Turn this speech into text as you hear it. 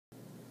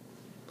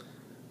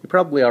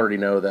probably already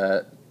know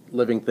that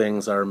living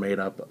things are made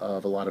up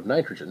of a lot of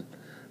nitrogen.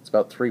 It's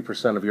about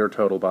 3% of your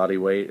total body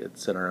weight.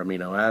 It's in our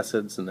amino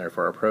acids and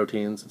therefore our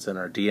proteins. It's in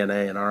our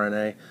DNA and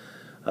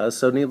RNA.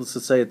 So needless to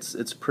say,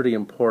 it's pretty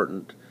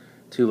important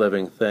to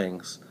living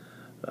things.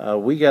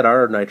 We get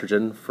our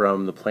nitrogen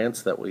from the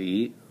plants that we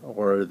eat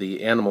or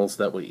the animals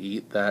that we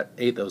eat that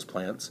ate those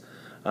plants.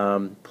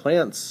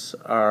 Plants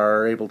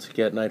are able to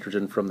get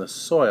nitrogen from the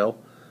soil,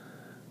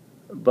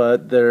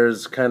 but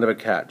there's kind of a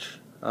catch.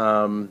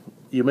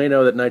 You may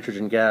know that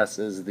nitrogen gas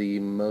is the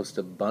most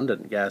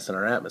abundant gas in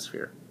our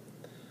atmosphere.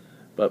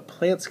 But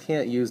plants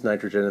can't use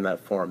nitrogen in that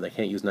form. They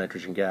can't use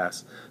nitrogen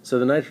gas. So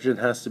the nitrogen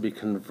has to be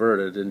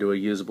converted into a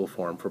usable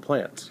form for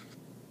plants.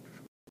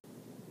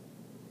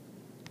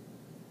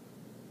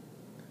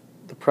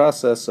 The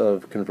process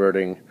of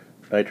converting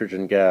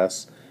nitrogen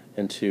gas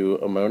into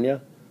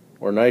ammonia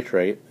or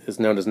nitrate is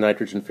known as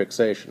nitrogen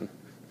fixation.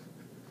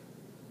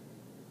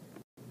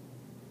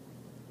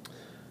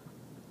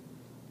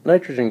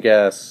 Nitrogen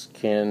gas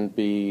can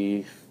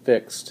be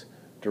fixed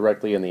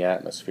directly in the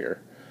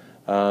atmosphere.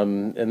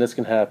 And this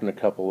can happen a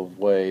couple of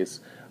ways.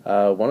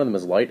 One of them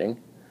is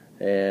lightning,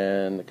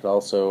 and it could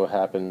also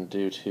happen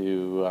due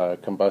to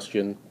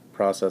combustion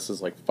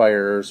processes like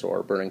fires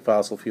or burning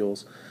fossil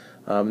fuels.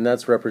 And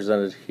that's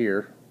represented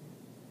here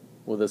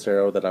with this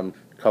arrow that I'm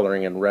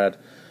coloring in red.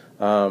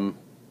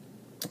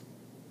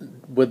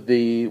 With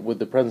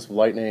the presence of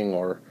lightning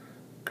or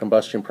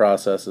combustion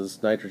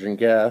processes, nitrogen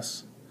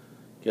gas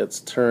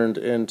gets turned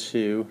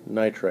into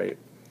nitrate.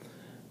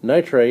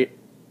 Nitrate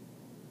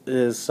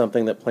is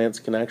something that plants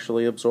can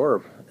actually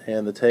absorb,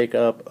 and the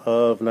take-up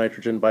of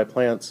nitrogen by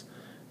plants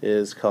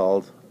is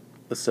called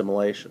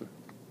assimilation.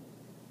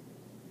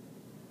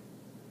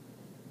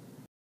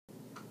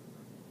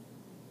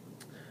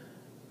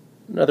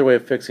 Another way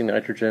of fixing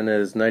nitrogen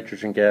is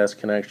nitrogen gas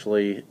can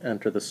actually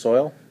enter the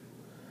soil,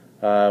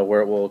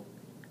 where it will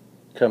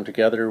come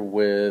together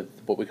with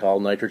what we call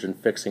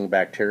nitrogen-fixing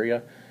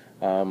bacteria.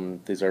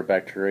 These are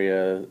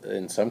bacteria,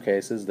 in some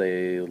cases,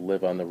 they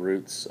live on the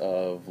roots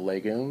of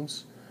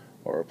legumes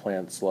or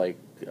plants like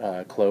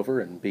clover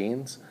and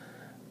beans.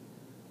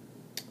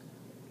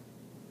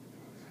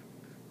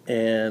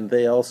 And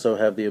they also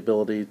have the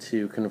ability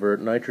to convert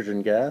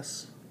nitrogen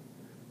gas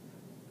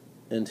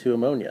into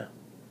ammonia.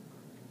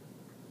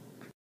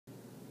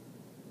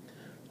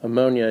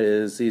 Ammonia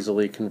is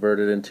easily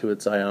converted into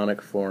its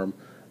ionic form,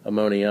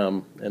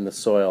 ammonium, in the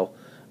soil.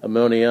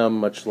 Ammonium,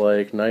 much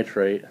like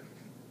nitrate,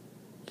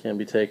 can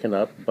be taken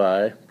up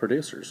by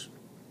producers.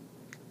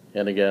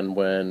 And again,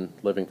 when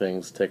living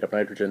things take up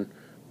nitrogen,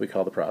 we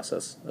call the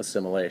process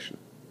assimilation.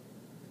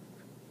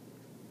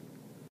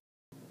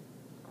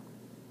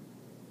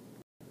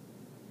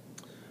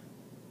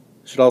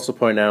 Should also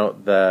point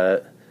out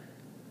that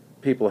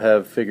people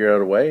have figured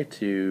out a way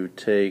to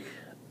take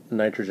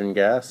nitrogen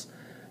gas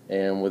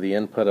and with the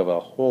input of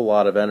a whole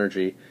lot of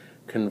energy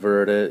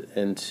convert it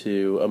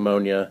into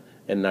ammonia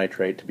and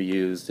nitrate to be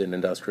used in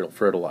industrial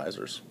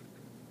fertilizers.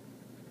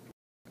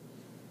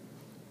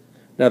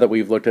 Now that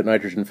we've looked at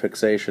nitrogen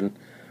fixation,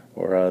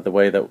 or the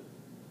way that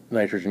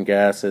nitrogen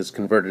gas is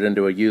converted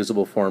into a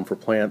usable form for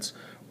plants,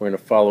 we're going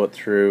to follow it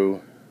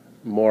through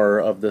more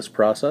of this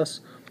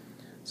process.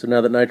 So now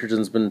that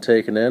nitrogen's been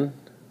taken in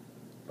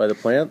by the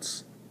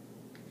plants,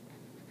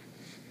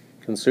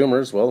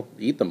 consumers, well,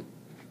 eat them.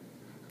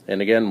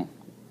 And again,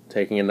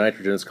 taking in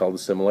nitrogen is called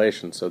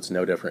assimilation, so it's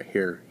no different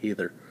here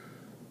either.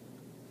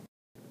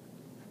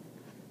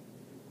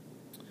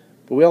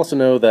 But we also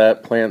know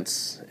that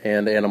plants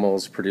and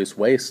animals produce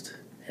waste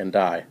and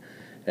die,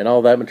 and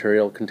all that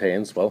material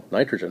contains, well,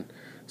 nitrogen.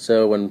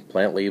 So when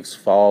plant leaves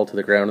fall to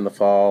the ground in the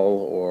fall,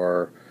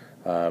 or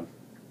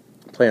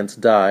plants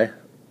die,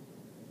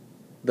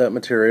 that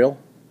material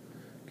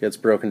gets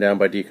broken down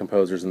by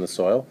decomposers in the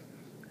soil,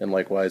 and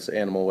likewise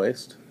animal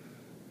waste,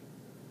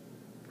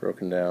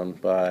 broken down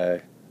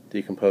by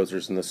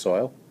decomposers in the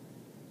soil.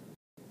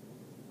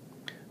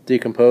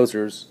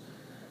 Decomposers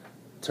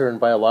turn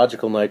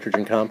biological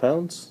nitrogen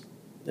compounds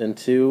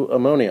into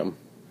ammonium.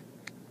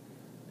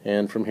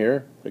 And from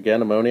here,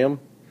 again, ammonium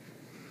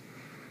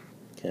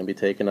can be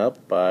taken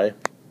up by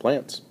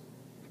plants.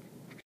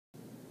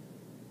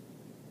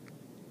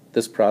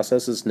 This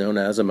process is known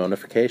as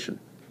ammonification.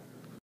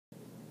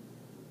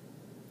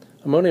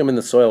 Ammonium in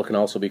the soil can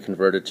also be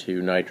converted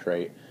to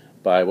nitrate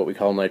by what we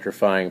call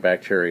nitrifying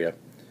bacteria.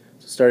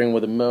 So starting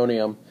with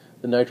ammonium,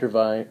 the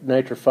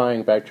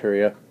nitrifying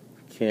bacteria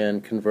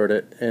can convert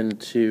it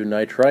into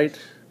nitrite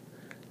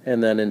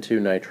and then into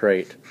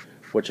nitrate,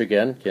 which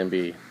again can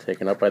be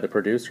taken up by the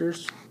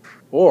producers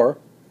or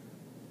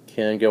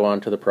can go on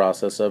to the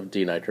process of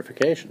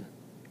denitrification.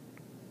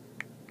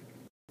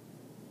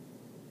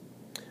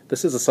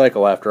 This is a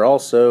cycle after all,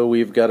 so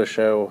we've got to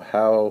show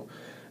how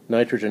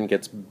nitrogen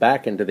gets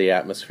back into the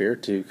atmosphere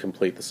to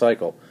complete the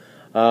cycle.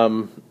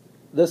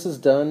 This is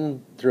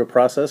done through a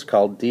process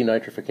called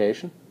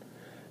denitrification.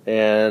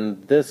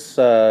 And this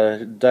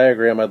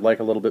diagram I'd like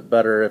a little bit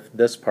better if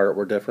this part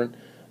were different.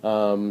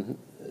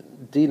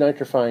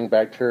 Denitrifying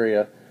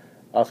bacteria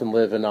often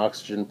live in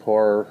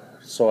oxygen-poor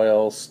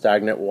soil,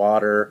 stagnant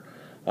water,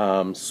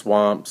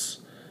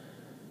 swamps,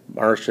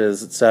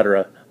 marshes,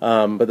 etc.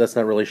 But that's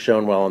not really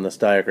shown well in this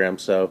diagram,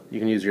 so you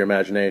can use your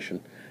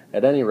imagination.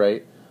 At any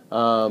rate,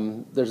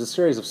 there's a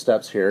series of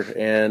steps here,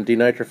 and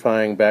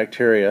denitrifying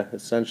bacteria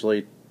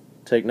essentially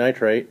take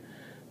nitrate,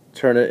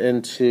 turn it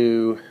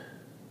into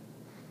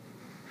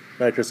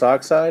nitrous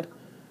oxide,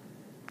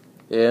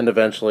 and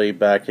eventually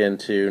back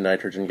into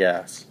nitrogen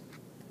gas.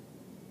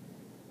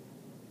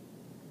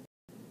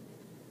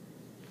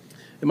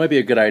 It might be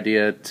a good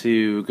idea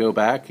to go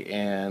back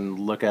and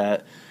look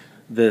at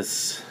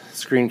this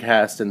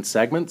screencast in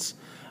segments,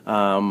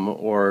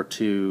 or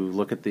to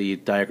look at the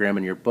diagram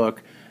in your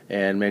book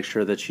and make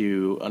sure that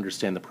you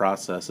understand the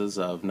processes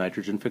of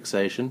nitrogen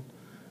fixation,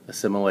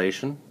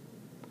 assimilation,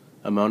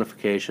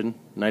 ammonification,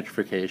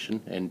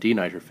 nitrification, and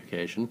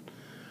denitrification.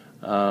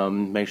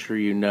 Make sure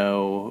you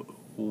know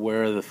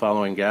where the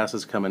following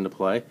gases come into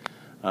play: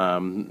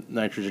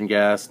 nitrogen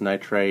gas,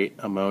 nitrate,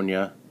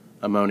 ammonia,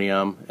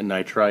 ammonium, and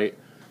nitrite.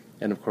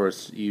 And of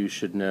course, you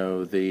should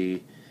know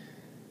the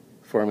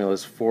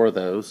formulas for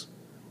those.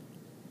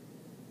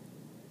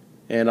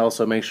 And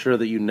also make sure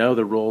that you know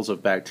the roles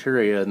of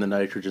bacteria in the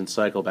nitrogen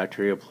cycle.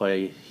 Bacteria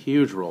play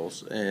huge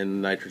roles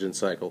in the nitrogen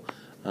cycle.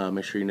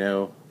 Make sure you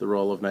know the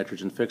role of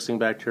nitrogen-fixing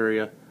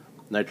bacteria,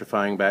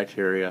 nitrifying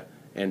bacteria,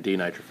 and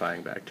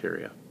denitrifying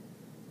bacteria.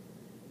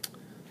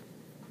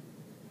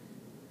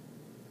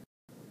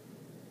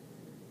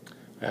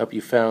 I hope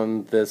you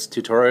found this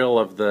tutorial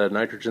of the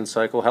nitrogen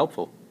cycle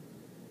helpful.